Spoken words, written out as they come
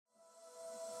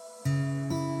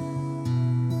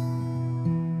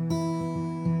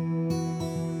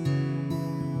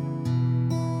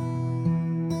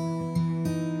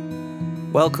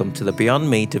Welcome to the Beyond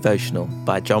Me devotional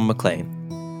by John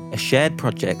McLean, a shared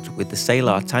project with the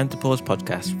Selah Time to Pause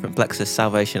podcast from Plexus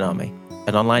Salvation Army,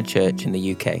 an online church in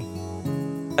the UK.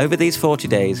 Over these 40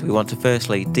 days, we want to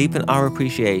firstly deepen our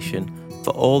appreciation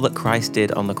for all that Christ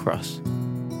did on the cross.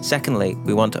 Secondly,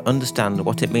 we want to understand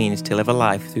what it means to live a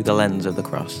life through the lens of the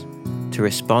cross, to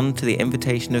respond to the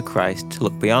invitation of Christ to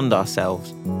look beyond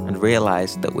ourselves and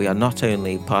realise that we are not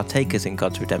only partakers in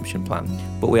God's redemption plan,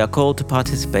 but we are called to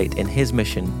participate in His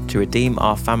mission to redeem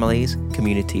our families,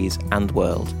 communities and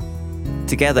world.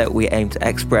 Together we aim to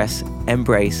express,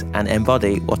 embrace and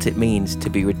embody what it means to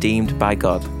be redeemed by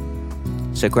God.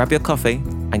 So grab your coffee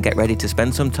and get ready to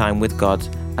spend some time with God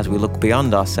as we look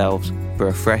beyond ourselves for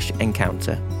a fresh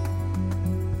encounter.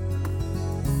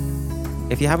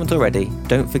 If you haven't already,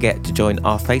 don't forget to join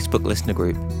our Facebook listener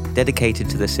group dedicated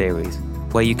to the series,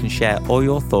 where you can share all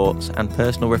your thoughts and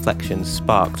personal reflections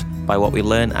sparked by what we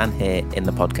learn and hear in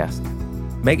the podcast.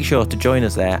 Make sure to join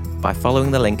us there by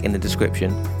following the link in the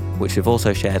description, which we've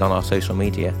also shared on our social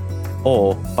media,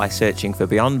 or by searching for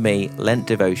Beyond Me Lent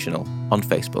Devotional on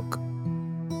Facebook.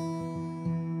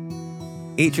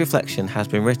 Each reflection has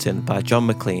been written by John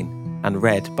McLean and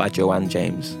read by Joanne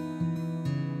James.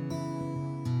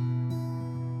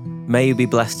 May you be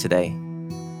blessed today.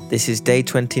 This is day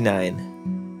 29.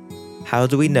 How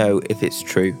do we know if it's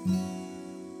true?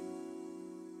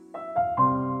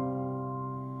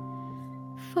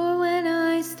 For when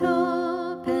I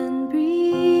stop and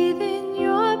breathe in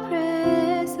your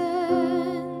presence,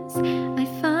 I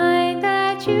find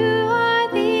that you are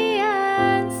the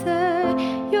answer.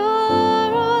 You're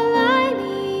all I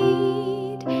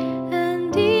need.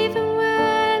 And even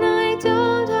when I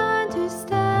don't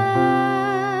understand,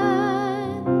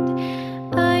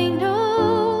 I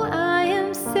know I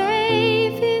am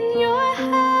safe in your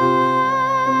hands.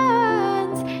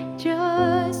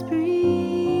 Just breathe.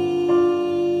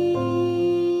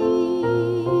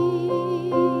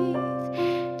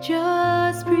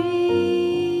 Just breathe.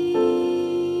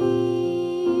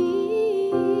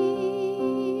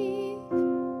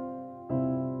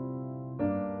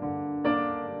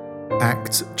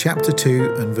 Acts chapter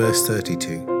 2 and verse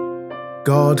 32.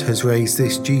 God has raised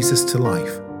this Jesus to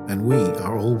life, and we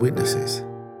are all witnesses.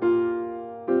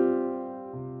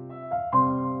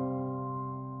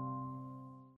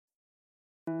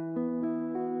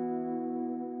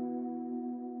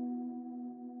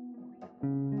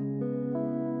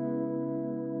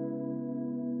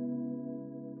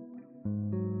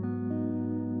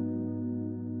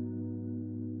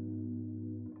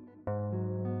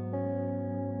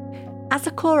 As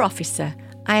a Corps officer,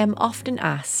 I am often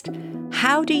asked,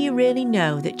 how do you really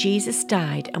know that Jesus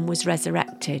died and was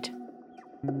resurrected?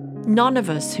 None of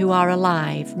us who are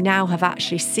alive now have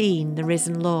actually seen the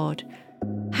risen Lord.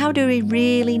 How do we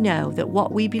really know that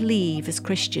what we believe as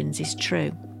Christians is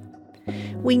true?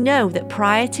 We know that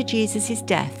prior to Jesus'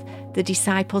 death, the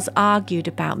disciples argued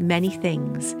about many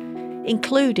things,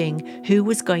 including who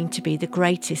was going to be the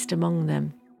greatest among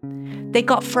them. They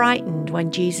got frightened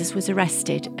when Jesus was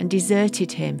arrested and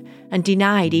deserted him and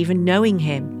denied even knowing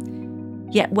him.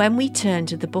 Yet when we turn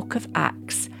to the book of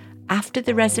Acts, after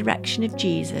the resurrection of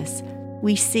Jesus,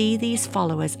 we see these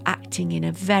followers acting in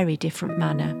a very different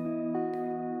manner.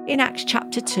 In Acts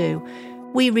chapter 2,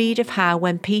 we read of how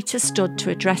when Peter stood to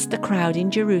address the crowd in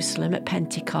Jerusalem at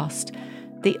Pentecost,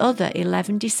 the other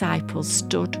 11 disciples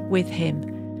stood with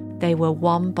him. They were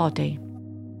one body.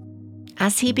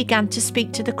 As he began to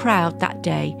speak to the crowd that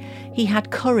day, he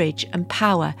had courage and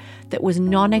power that was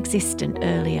non-existent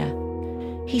earlier.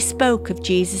 He spoke of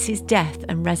Jesus' death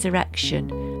and resurrection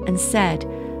and said,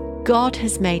 God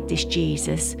has made this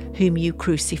Jesus, whom you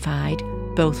crucified,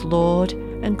 both Lord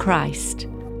and Christ.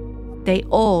 They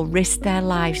all risked their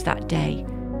lives that day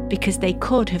because they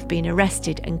could have been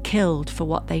arrested and killed for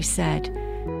what they said.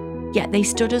 Yet they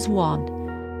stood as one.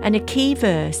 And a key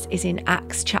verse is in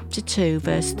Acts chapter 2,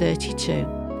 verse 32.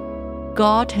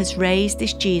 God has raised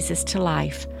this Jesus to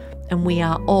life, and we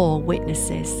are all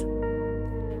witnesses.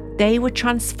 They were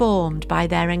transformed by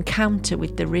their encounter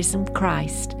with the risen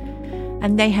Christ,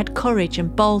 and they had courage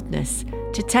and boldness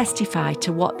to testify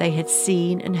to what they had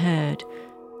seen and heard,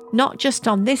 not just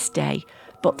on this day,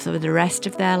 but for the rest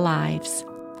of their lives.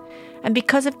 And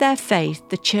because of their faith,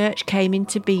 the church came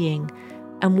into being,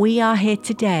 and we are here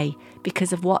today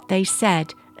because of what they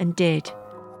said and did.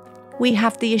 We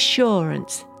have the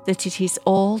assurance that it is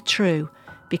all true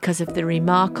because of the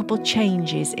remarkable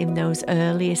changes in those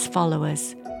earliest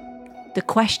followers. The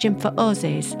question for us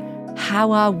is,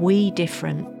 how are we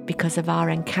different because of our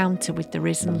encounter with the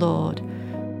risen Lord?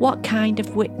 What kind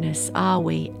of witness are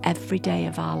we every day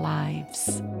of our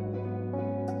lives?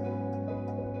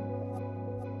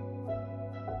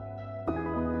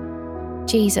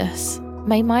 Jesus,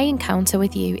 may my encounter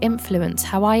with you influence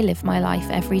how I live my life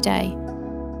every day.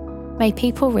 May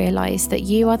people realise that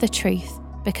you are the truth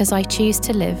because I choose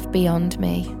to live beyond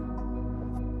me.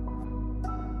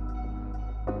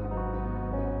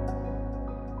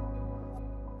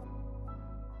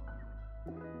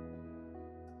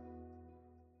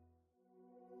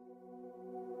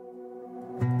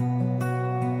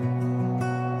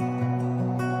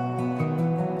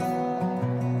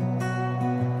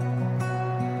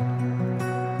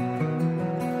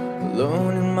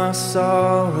 Alone in my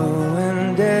sorrow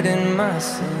and dead in my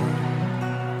sin,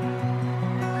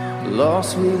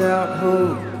 lost without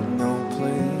hope, no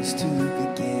place to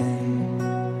begin.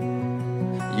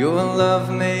 Your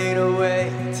love made a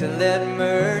way to let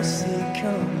mercy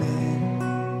come in.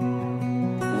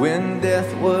 When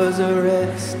death was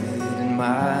arrested and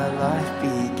my life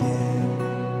began.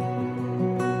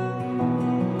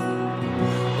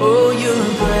 Oh, your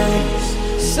grace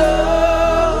so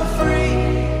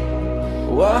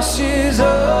washes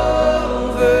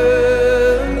over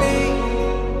me.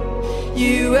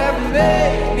 You have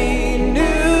made me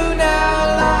new,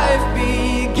 now life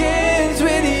begins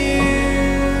with you.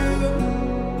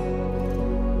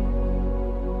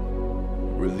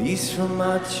 Released from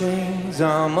my chains,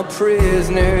 I'm a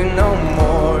prisoner no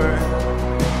more.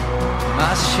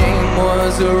 My shame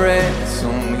was a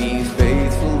ransom he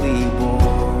faithfully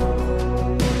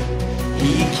bore.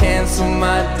 He canceled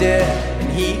my debt,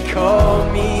 he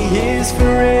called me his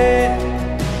friend.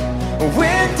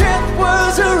 When death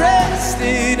was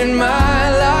arrested and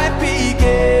my life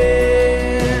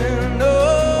began.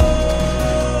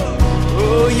 Oh,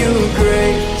 oh, your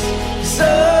grace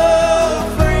so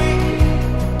free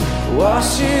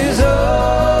washes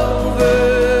over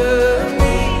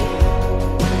me.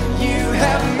 You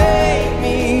have made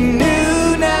me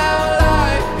new, now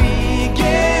life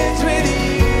begins with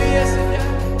you. Yes, it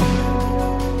does.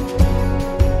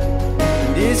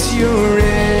 It's your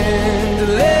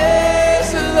endless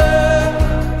love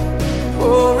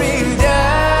pouring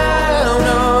down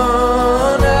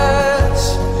on us.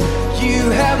 You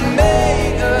have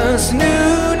made us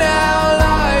new, now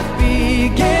life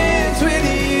begins with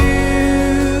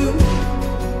you.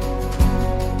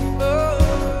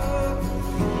 Oh.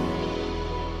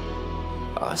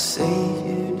 Our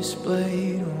Savior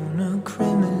displayed on a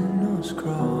criminal's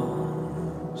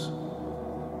cross.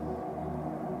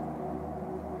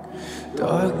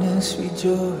 Darkness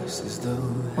rejoices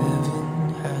though heaven